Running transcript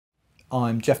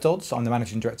I'm Jeff Dodds. I'm the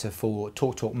Managing Director for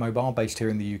TalkTalk Mobile based here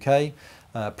in the UK.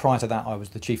 Prior to that, I was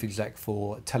the Chief Exec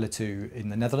for Tele2 in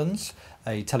the Netherlands,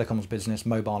 a telecoms business,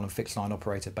 mobile and fixed line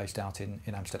operator based out in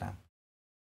Amsterdam.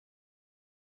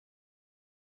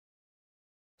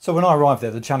 So when I arrived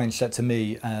there, the challenge set to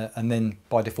me and then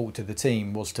by default to the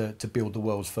team was to build the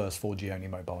world's first 4G only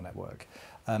mobile network.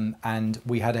 And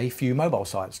we had a few mobile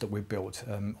sites that we built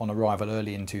on arrival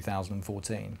early in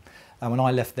 2014. And when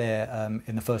I left there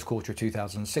in the first quarter of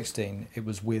 2016, it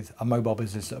was with a mobile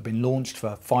business that had been launched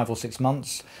for 5 or 6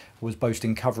 months, was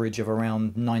boasting coverage of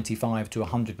around 95 to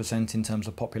 100% in terms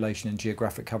of population and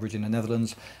geographic coverage in the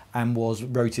Netherlands, and was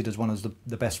rated as one of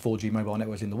the best 4G mobile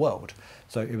networks in the world.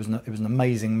 So it was an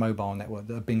amazing mobile network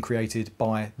that had been created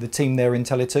by the team there in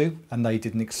Tele2, and they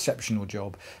did an exceptional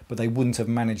job, but they wouldn't have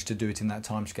managed to do it in that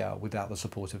timescale without the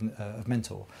support of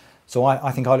Mentor. So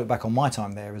I think I look back on my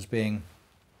time there as being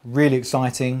really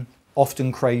exciting,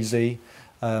 often crazy,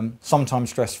 sometimes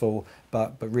stressful,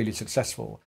 but really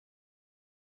successful.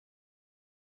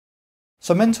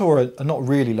 So Mentor are not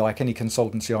really like any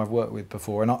consultancy I've worked with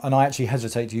before, and I actually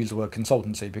hesitate to use the word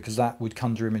consultancy because that would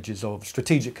conjure images of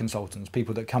strategic consultants,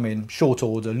 people that come in short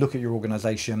order, look at your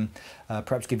organisation,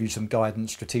 perhaps give you some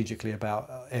guidance strategically about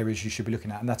areas you should be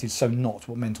looking at, and that is so not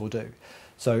what Mentor do.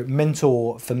 So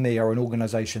Mentor, for me, are an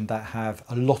organisation that have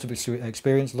a lot of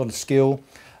experience, a lot of skill,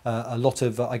 a lot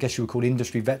of, I guess you would call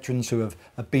industry veterans who have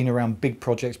been around big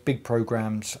projects, big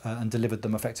programs, and delivered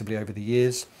them effectively over the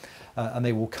years. And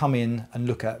they will come in and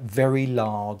look at very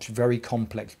large, very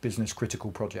complex business critical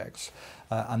projects.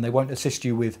 And they won't assist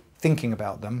you with thinking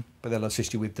about them, but they'll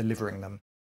assist you with delivering them.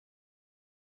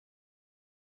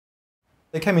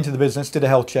 They came into the business, did a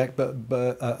health check,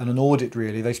 and an audit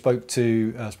really. They spoke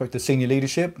to senior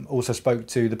leadership, also spoke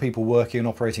to the people working and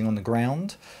operating on the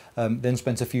ground, then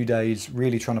spent a few days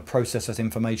really trying to process that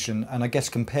information and I guess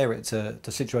compare it to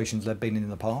situations they've been in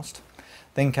the past.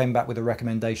 Then came back with a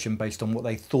recommendation based on what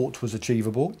they thought was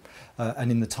achievable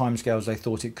and in the timescales they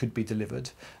thought it could be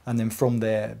delivered, and then from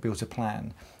there built a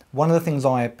plan. One of the things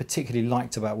I particularly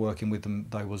liked about working with them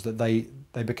though was that they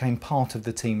became part of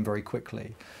the team very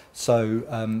quickly. So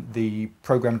the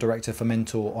program director for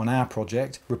Mentor on our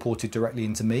project reported directly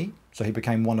into me. So he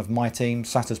became one of my team,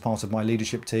 sat as part of my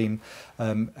leadership team,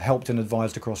 helped and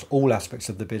advised across all aspects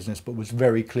of the business, but was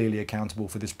very clearly accountable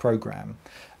for this program.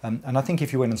 And I think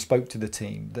if you went and spoke to the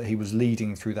team that he was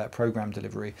leading through that program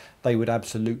delivery, they would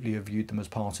absolutely have viewed them as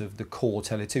part of the core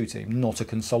Tele2 team, not a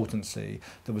consultancy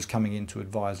that was coming in to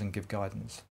advise and give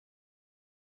guidance.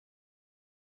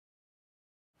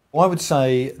 I would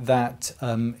say that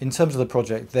in terms of the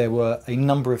project, there were a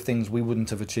number of things we wouldn't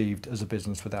have achieved as a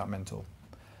business without Mentor.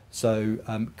 So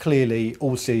clearly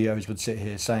all CEOs would sit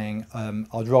here saying,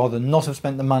 I'd rather not have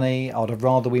spent the money, I'd have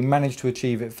rather we managed to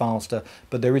achieve it faster,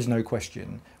 but there is no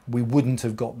question we wouldn't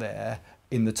have got there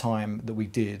in the time that we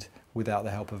did without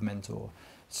the help of Mentor.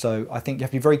 So I think you have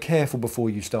to be very careful before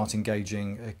you start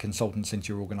engaging consultants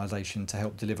into your organisation to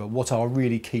help deliver what are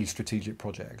really key strategic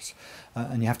projects.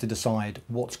 And you have to decide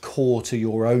what's core to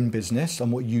your own business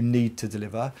and what you need to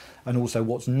deliver, and also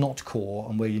what's not core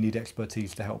and where you need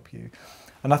expertise to help you.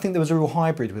 And I think there was a real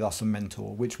hybrid with us and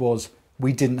Mentor, which was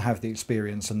we didn't have the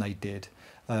experience and they did.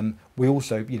 We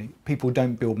also, people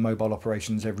don't build mobile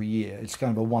operations every year. It's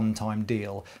kind of a one-time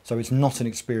deal. So it's not an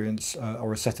experience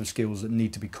or a set of skills that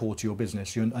need to be core to your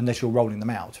business unless you're rolling them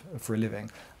out for a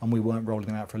living. And we weren't rolling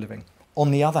them out for a living.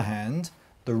 On the other hand,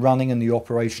 the running and the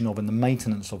operation of and the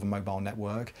maintenance of a mobile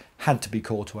network had to be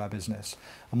core to our business.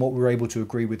 And what we were able to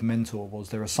agree with Mentor was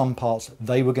there are some parts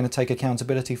they were going to take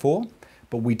accountability for,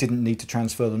 but we didn't need to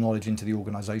transfer the knowledge into the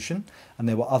organisation. And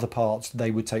there were other parts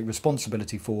they would take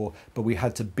responsibility for, but we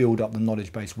had to build up the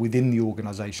knowledge base within the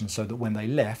organisation so that when they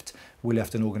left, we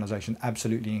left an organisation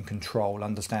absolutely in control,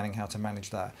 understanding how to manage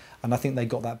that. And I think they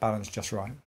got that balance just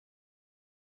right.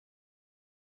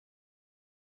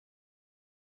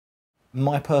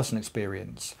 My personal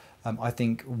experience, I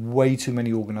think way too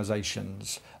many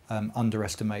organisations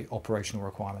underestimate operational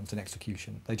requirements and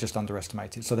execution. They just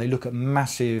underestimate it. So they look at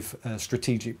massive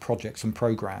strategic projects and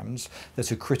programs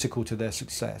that are critical to their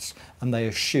success, and they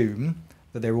assume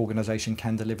that their organisation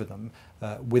can deliver them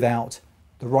without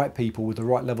the right people with the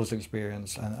right levels of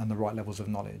experience and the right levels of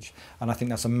knowledge. And I think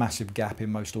that's a massive gap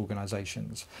in most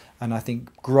organisations. And I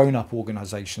think grown-up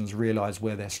organisations realise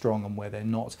where they're strong and where they're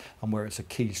not, and where it's a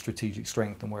key strategic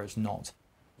strength and where it's not.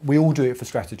 We all do it for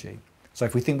strategy. So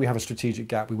if we think we have a strategic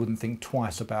gap, we wouldn't think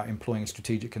twice about employing a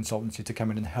strategic consultancy to come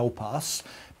in and help us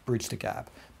bridge the gap.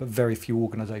 But very few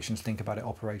organisations think about it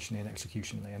operationally and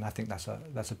executionally, and I think that's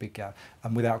a big gap.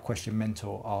 And without question,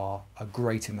 Mentor are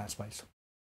great in that space.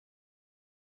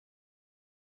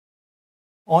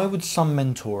 I would sum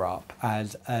Mentor up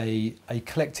as a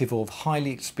collective of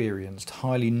highly experienced,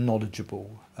 highly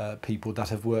knowledgeable people that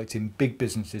have worked in big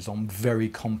businesses on very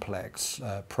complex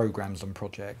programs and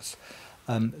projects.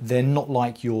 They're not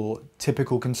like your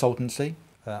typical consultancy.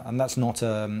 And that's not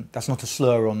a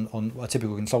slur on a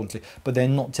typical consultancy, but they're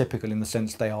not typical in the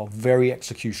sense they are very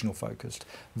executional focused,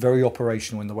 very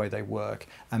operational in the way they work,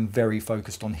 and very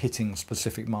focused on hitting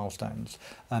specific milestones.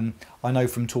 I know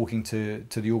from talking to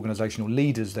the organisational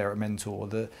leaders there at Mentor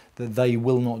that they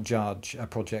will not judge a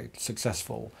project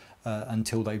successful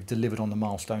until they've delivered on the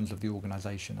milestones of the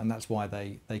organisation, and that's why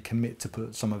they commit to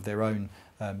put some of their own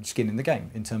skin in the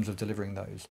game in terms of delivering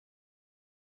those.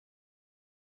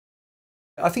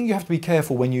 I think you have to be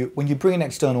careful when you bring in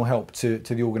external help to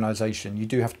the organisation. You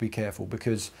do have to be careful,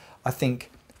 because I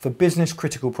think for business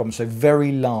critical problems, so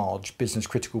very large business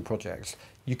critical projects,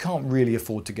 you can't really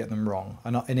afford to get them wrong.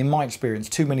 And in my experience,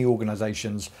 too many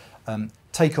organisations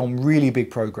take on really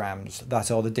big programs that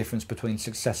are the difference between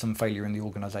success and failure in the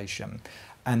organisation,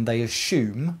 and they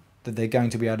assume that they're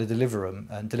going to be able to deliver them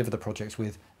and deliver the projects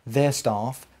with their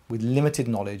staff, with limited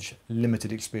knowledge,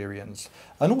 limited experience.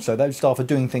 And also those staff are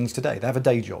doing things today. They have a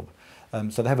day job.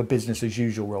 So they have a business as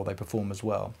usual role they perform as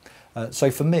well. So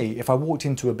for me, if I walked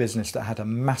into a business that had a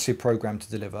massive program to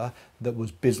deliver that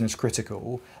was business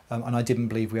critical, and I didn't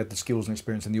believe we had the skills and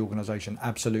experience in the organisation,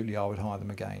 absolutely I would hire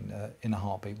them again in a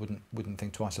heartbeat, wouldn't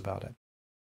think twice about it.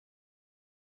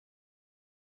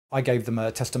 I gave them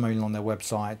a testimonial on their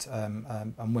website,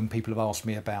 and when people have asked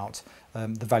me about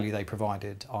the value they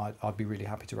provided, I'd be really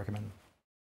happy to recommend them.